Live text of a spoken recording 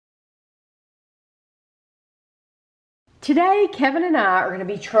Today, Kevin and I are going to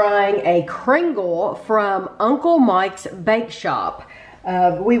be trying a Kringle from Uncle Mike's Bake Shop.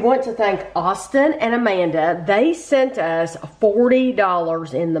 We want to thank Austin and Amanda. They sent us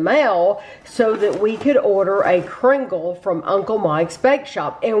 $40 in the mail so that we could order a Kringle from Uncle Mike's Bake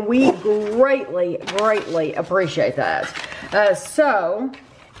Shop. And we greatly, greatly appreciate that.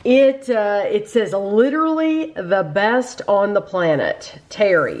 It says literally the best on the planet.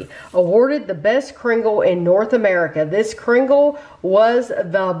 Terry awarded the best Kringle in North America. This Kringle was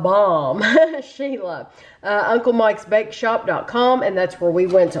the bomb. Sheila, UncleMike'sBakeShop.com, and that's where we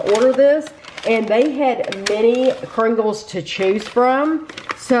went to order this. And they had many Kringles to choose from.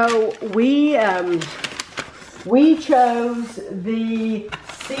 So we chose the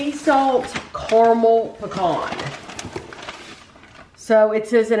sea salt caramel pecan. So it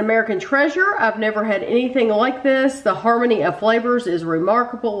says an American treasure. I've never had anything like this. The harmony of flavors is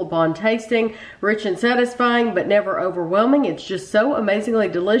remarkable upon tasting. Rich and satisfying, but never overwhelming. It's just so amazingly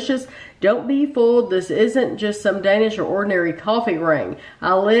delicious. Don't be fooled. This isn't just some Danish or ordinary coffee ring.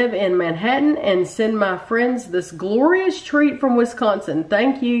 I live in Manhattan and send my friends this glorious treat from Wisconsin.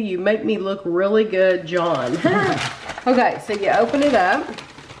 Thank you. You make me look really good, John. Okay, so you open it up.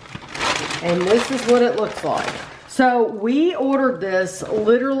 And this is what it looks like. So we ordered this,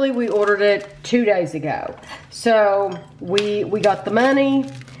 literally we ordered it 2 days ago. So we got the money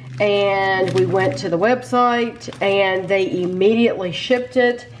and we went to the website and they immediately shipped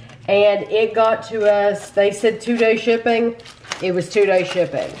it and it got to us, they said 2-day shipping, it was 2-day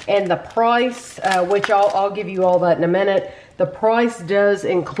shipping. And the price, which I'll give you all that in a minute, the price does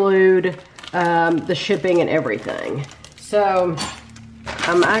include the shipping and everything. So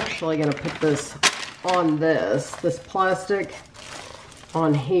I'm actually gonna put this on this plastic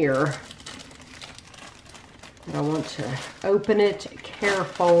on here. And I want to open it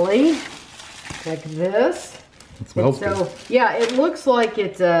carefully like this. It smells good. Yeah, it looks like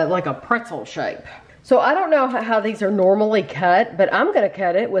it's like a pretzel shape. So I don't know how these are normally cut, but I'm going to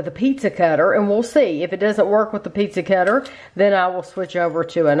cut it with a pizza cutter and we'll see. If it doesn't work with the pizza cutter, then I will switch over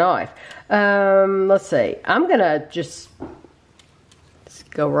to a knife. Let's see. I'm going to just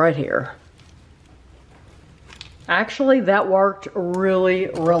go right here. Actually, that worked really,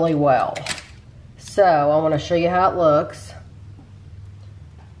 really well. So, I want to show you how it looks.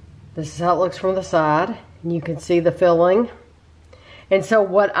 This is how it looks from the side. And you can see the filling. And so,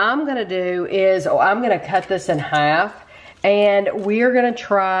 what I'm going to do is, I'm going to cut this in half. And we're going to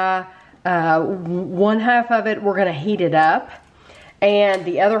try one half of it, we're going to heat it up. And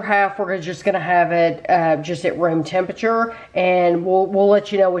the other half, we're just going to have it just at room temperature. And we'll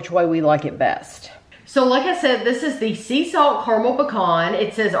let you know which way we like it best. So like I said, this is the sea salt caramel pecan.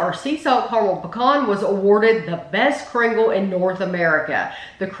 It says our sea salt caramel pecan was awarded the best Kringle in North America.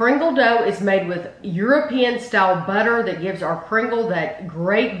 The Kringle dough is made with European style butter that gives our Kringle that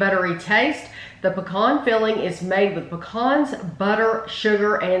great buttery taste. The pecan filling is made with pecans, butter,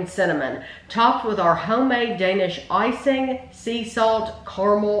 sugar, and cinnamon, topped with our homemade Danish icing, sea salt,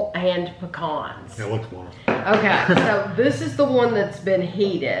 caramel, and pecans. It looks wonderful. Okay, so this is the one that's been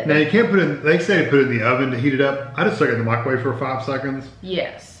heated. Now you can't put it in, they say to put it in the oven to heat it up. I just stuck it in the microwave for 5 seconds.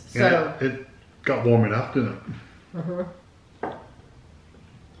 Yes. So it got warm enough, didn't it?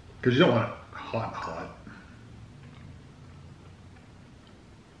 Because you don't want it hot.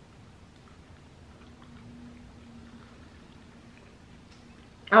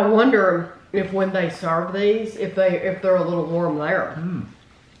 I wonder if when they serve these, if they're a little warm there.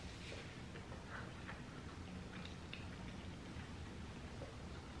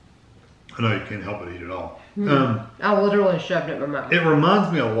 I know you can't help but eat it all. I literally shoved it in my mouth. It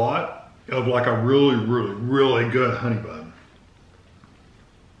reminds me a lot of like a really, really, really good honey bun.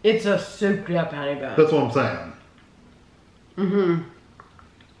 It's a souped up honey bun. That's what I'm saying.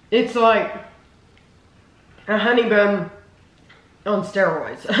 It's like a honey bun on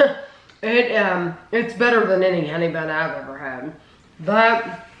steroids. It's better than any honey bun I've ever had.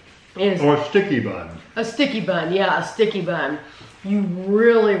 That is... Or a sticky bun. A sticky bun, yeah, a sticky bun. You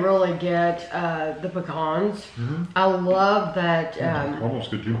really, really get the pecans. I love that. Almost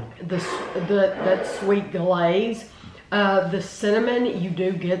good too. That sweet glaze. The cinnamon, you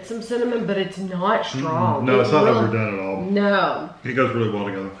do get some cinnamon, but it's not strong. No, it's not overdone at all. No. It goes really well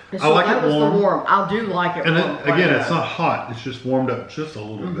together. So I like that it warm. Was the warm. I do like it and warm. And again, it's not hot. It's just warmed up just a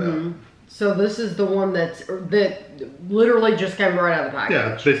little bit. So this is the one that literally just came right out of the package.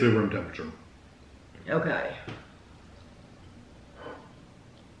 Yeah, it's basically room temperature. Okay.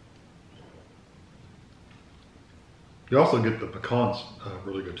 You also get the pecans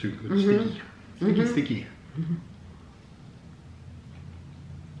really good too. It's sticky.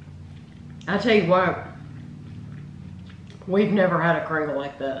 I tell you what, We've never had a Kringle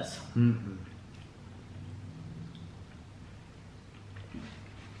like this. Mm-mm.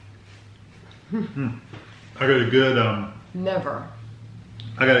 I got a good Never.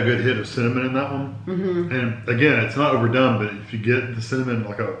 I got a good hit of cinnamon in that one. And again, it's not overdone, but if you get the cinnamon,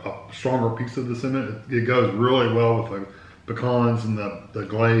 like a stronger piece of the cinnamon, it goes really well with the pecans and the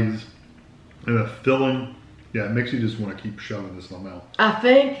glaze and the filling. Yeah, it makes you just want to keep shoving this in my mouth. I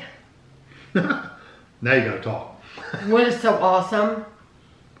think Now you gotta talk. what is so awesome,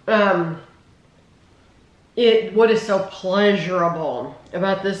 what is so pleasurable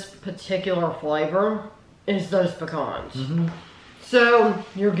about this particular flavor is those pecans. So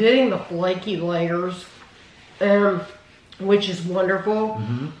you're getting the flaky layers, which is wonderful.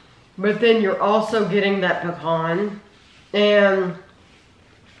 But then you're also getting that pecan, and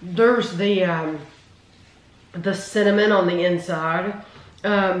there's the cinnamon on the inside.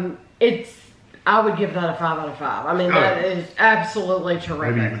 I would give that a 5 out of 5. I mean, that is absolutely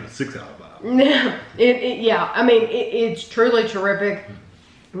terrific. Maybe even a 6 out of 5. Yeah, I mean, it's truly terrific.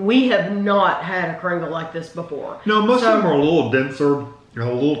 We have not had a Kringle like this before. No, most of them are a little denser, a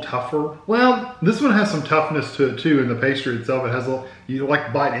little tougher. Well, this one has some toughness to it too. In the pastry itself, it has you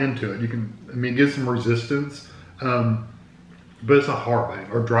like bite into it. You can, I mean, it gives some resistance, but it's not hard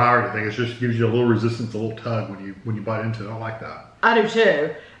bite or dry or anything. It just gives you a little resistance, a little tug when you bite into it. I like that. I do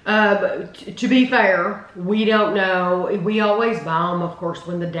too. To be fair, we don't know. We always buy them, of course,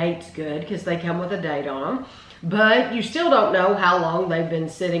 when the date's good because they come with a date on them. But you still don't know how long they've been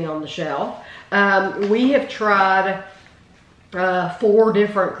sitting on the shelf. We have tried 4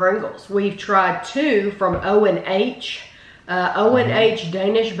 different Kringles. We've tried 2 from O&H. O&H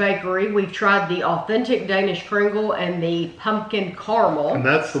Danish Bakery. We've tried the authentic Danish Kringle and the pumpkin caramel. And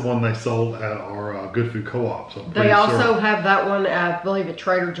that's the one they sold at our Good Food Co-op. So they also have that one, I believe, at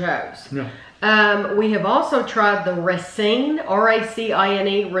Trader Joe's. Yeah. We have also tried the Racine,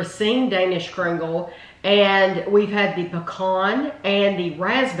 R-A-C-I-N-E, Racine Danish Kringle. And we've had the pecan and the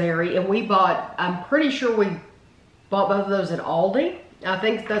raspberry. And we bought, I'm pretty sure we bought both of those at Aldi. I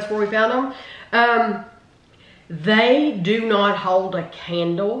think that's where we found them. They do not hold a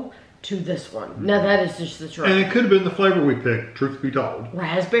candle to this one. Now that is just the truth. And it could have been the flavor we picked, truth be told.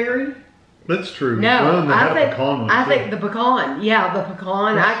 Raspberry? That's true. No, I think the pecan. Yeah, the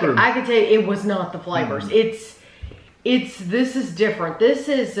pecan. I could tell you it was not the flavors. This is different. This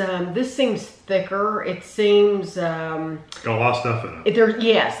seems thicker. It seems got a lot of stuff in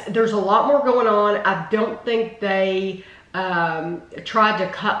it. There's a lot more going on. I don't think they tried to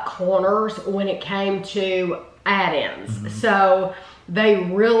cut corners when it came to add-ins. So they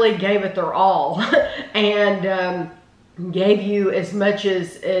really gave it their all and gave you as much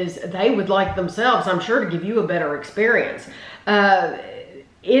as they would like themselves, I'm sure, to give you a better experience.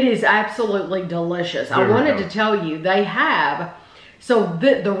 It is absolutely delicious. I wanted to tell you, they have, so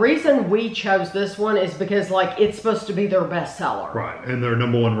the reason we chose this one is because, like, it's supposed to be their best seller. Right, and they're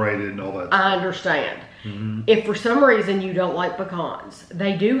 #1 rated and all that. I understand. If for some reason you don't like pecans,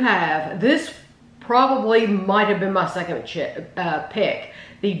 they do have, this probably might have been my second pick.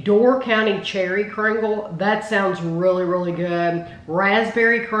 The Door County Cherry Kringle, that sounds really, really good.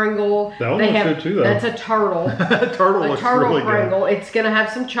 Raspberry Kringle. That one looks good too, though. That's a turtle. A turtle Kringle. Good. It's going to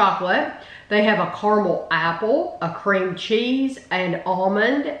have some chocolate. They have a caramel apple, a cream cheese, an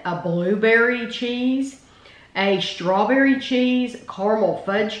almond, a blueberry cheese, a strawberry cheese, caramel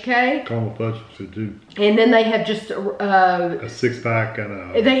fudge cake. Caramel fudge should do. And then they have just a 6-pack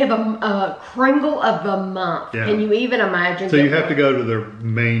and a. They have a Kringle of the month. Yeah. Can you even imagine? So you have to go to their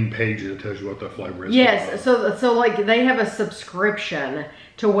main page that tells you what the flavor is. Yes. So like they have a subscription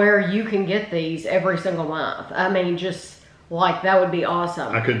to where you can get these every single month. I mean, just like that would be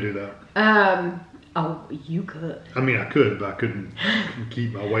awesome. I couldn't do that. Oh, you could. I mean, I could, but I couldn't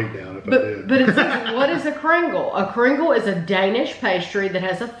keep my weight down if I did. But it says, what is a Kringle? A Kringle is a Danish pastry that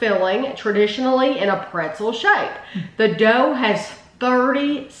has a filling, traditionally in a pretzel shape. The dough has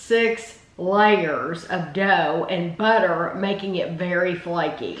 36 layers of dough and butter, making it very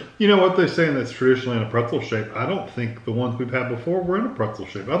flaky. You know what they're saying that's traditionally in a pretzel shape? I don't think the ones we've had before were in a pretzel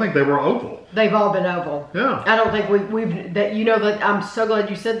shape. I think they were oval. They've all been oval. Yeah. I don't think we've that. You know that. I'm so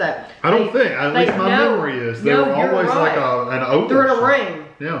glad you said that. I don't think. At least my memory is they were always like an oval. They're in a ring.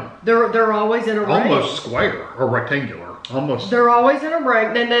 Yeah. They're always in a ring. Almost square or rectangular. Almost. They're always in a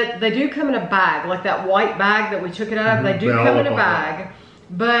ring. Then they do come in a bag, like that white bag that we took it out of. They do come in a bag.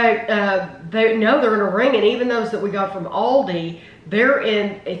 But they're in a ring, and even those that we got from Aldi, they're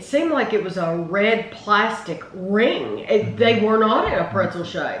in, it seemed like it was a red plastic ring. They were not in a pretzel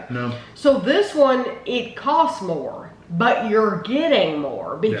shape. No. So this one, it costs more, but you're getting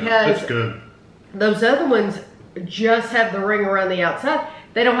more because that's good. Those other ones, just have the ring around the outside.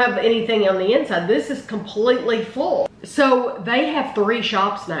 They don't have anything on the inside. This is completely full. So they have 3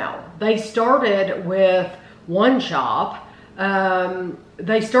 shops now. They started with one shop.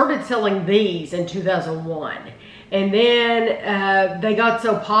 They started selling these in 2001. And then they got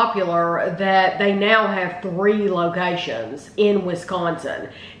so popular that they now have 3 locations in Wisconsin.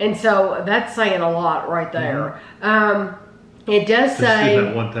 And so that's saying a lot right there. It does say... Just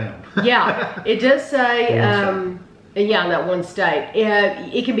that one town. Yeah, it does say... yeah, in that one state.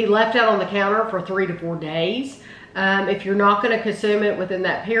 It can be left out on the counter for 3 to 4 days. If you're not going to consume it within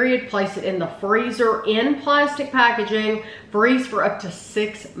that period, place it in the freezer in plastic packaging. Freeze for up to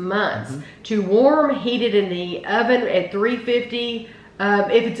 6 months. To warm, heat it in the oven at 350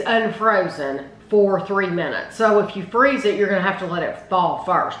 if it's unfrozen for 3 minutes. So if you freeze it, you're going to have to let it thaw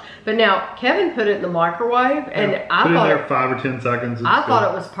first. But now, Kevin put it in the microwave, and I put thought it in there 5 or 10 seconds. I thought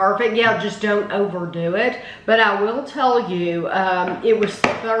it was perfect. Yeah, just don't overdo it. But I will tell you, it was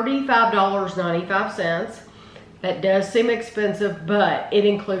 $35.95. That does seem expensive, but it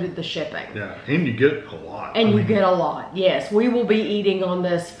included the shipping. Yeah, and you get a lot. And you get a lot, yes. We will be eating on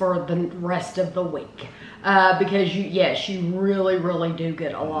this for the rest of the week. Because you really, really do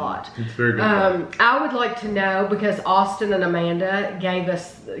get a lot. It's very good. I would like to know, because Austin and Amanda gave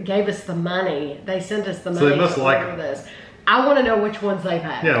us the money. They sent us the money. So they must like for this. I want to know which ones they've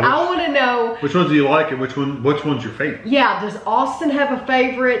had. Yeah, I want to know which ones do you like and which one's your favorite. Yeah, does Austin have a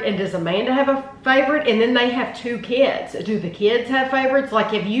favorite and does Amanda have a favorite? And then they have 2 kids. Do the kids have favorites? Like,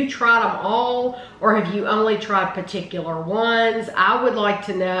 have you tried them all, or have you only tried particular ones? I would like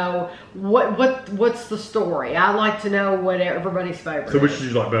to know what's the story. I'd like to know what everybody's favorite is. So which do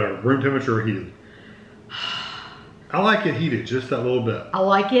you like better, room temperature or heated? I like it heated just that little bit. I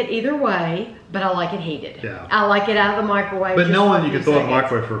like it either way, but I like it heated. Yeah. I like it out of the microwave. But knowing you can throw it in the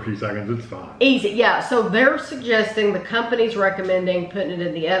microwave for a few seconds, it's fine. Easy, yeah. So they're suggesting, the company's recommending putting it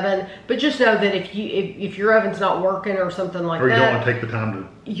in the oven, but just know that if your oven's not working or something like that, or you don't want to take the time to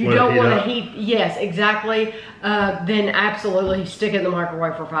you don't want to heat, yes, exactly. Then absolutely stick it in the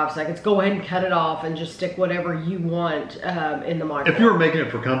microwave for 5 seconds. Go ahead and cut it off and just stick whatever you want in the microwave. If you were making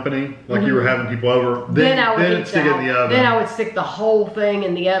it for company, like you were having people over, then I would stick it in the oven. Then I would stick the whole thing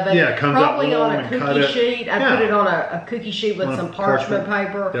in the oven. Yeah, it comes probably out on a cookie sheet. I put it on a cookie sheet with some parchment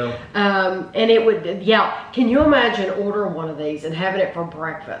paper. Yeah. And it would, yeah. Can you imagine ordering one of these and having it for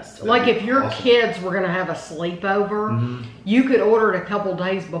breakfast? Like if your kids were going to have a sleepover, you could order it a couple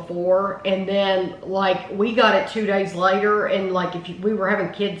days before, and then like we got it 2 days later, and like if we were having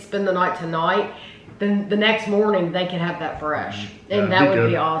kids spend the night tonight, then the next morning they could have that fresh, and that would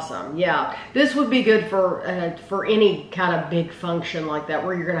be awesome. Yeah, this would be good for any kind of big function like that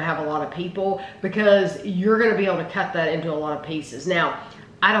where you're going to have a lot of people, because you're going to be able to cut that into a lot of pieces. Now,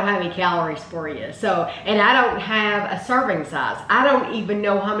 I don't have any calories for you, so, and I don't have a serving size. I don't even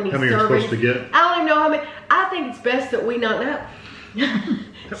know how many servings you're supposed to get. I don't even know how many. I think it's best that we not know.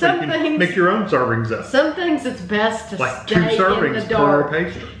 Some things, make your own servings up. Some things it's best to like stay 2 servings in the dark. per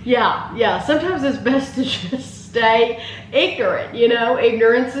patient. Yeah. Sometimes it's best to just stay ignorant. You know,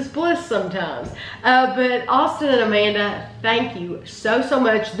 ignorance is bliss sometimes. But Austin and Amanda, thank you so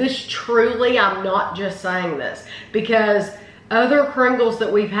much. This truly, I'm not just saying this, because other Kringles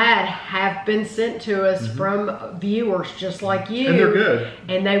that we've had have been sent to us from viewers just like you. And they're good.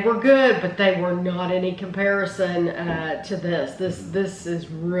 And they were good, but they were not any comparison to this. This is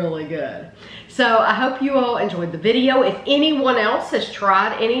really good. So I hope you all enjoyed the video. If anyone else has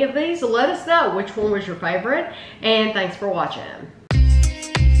tried any of these, let us know which one was your favorite. And thanks for watching.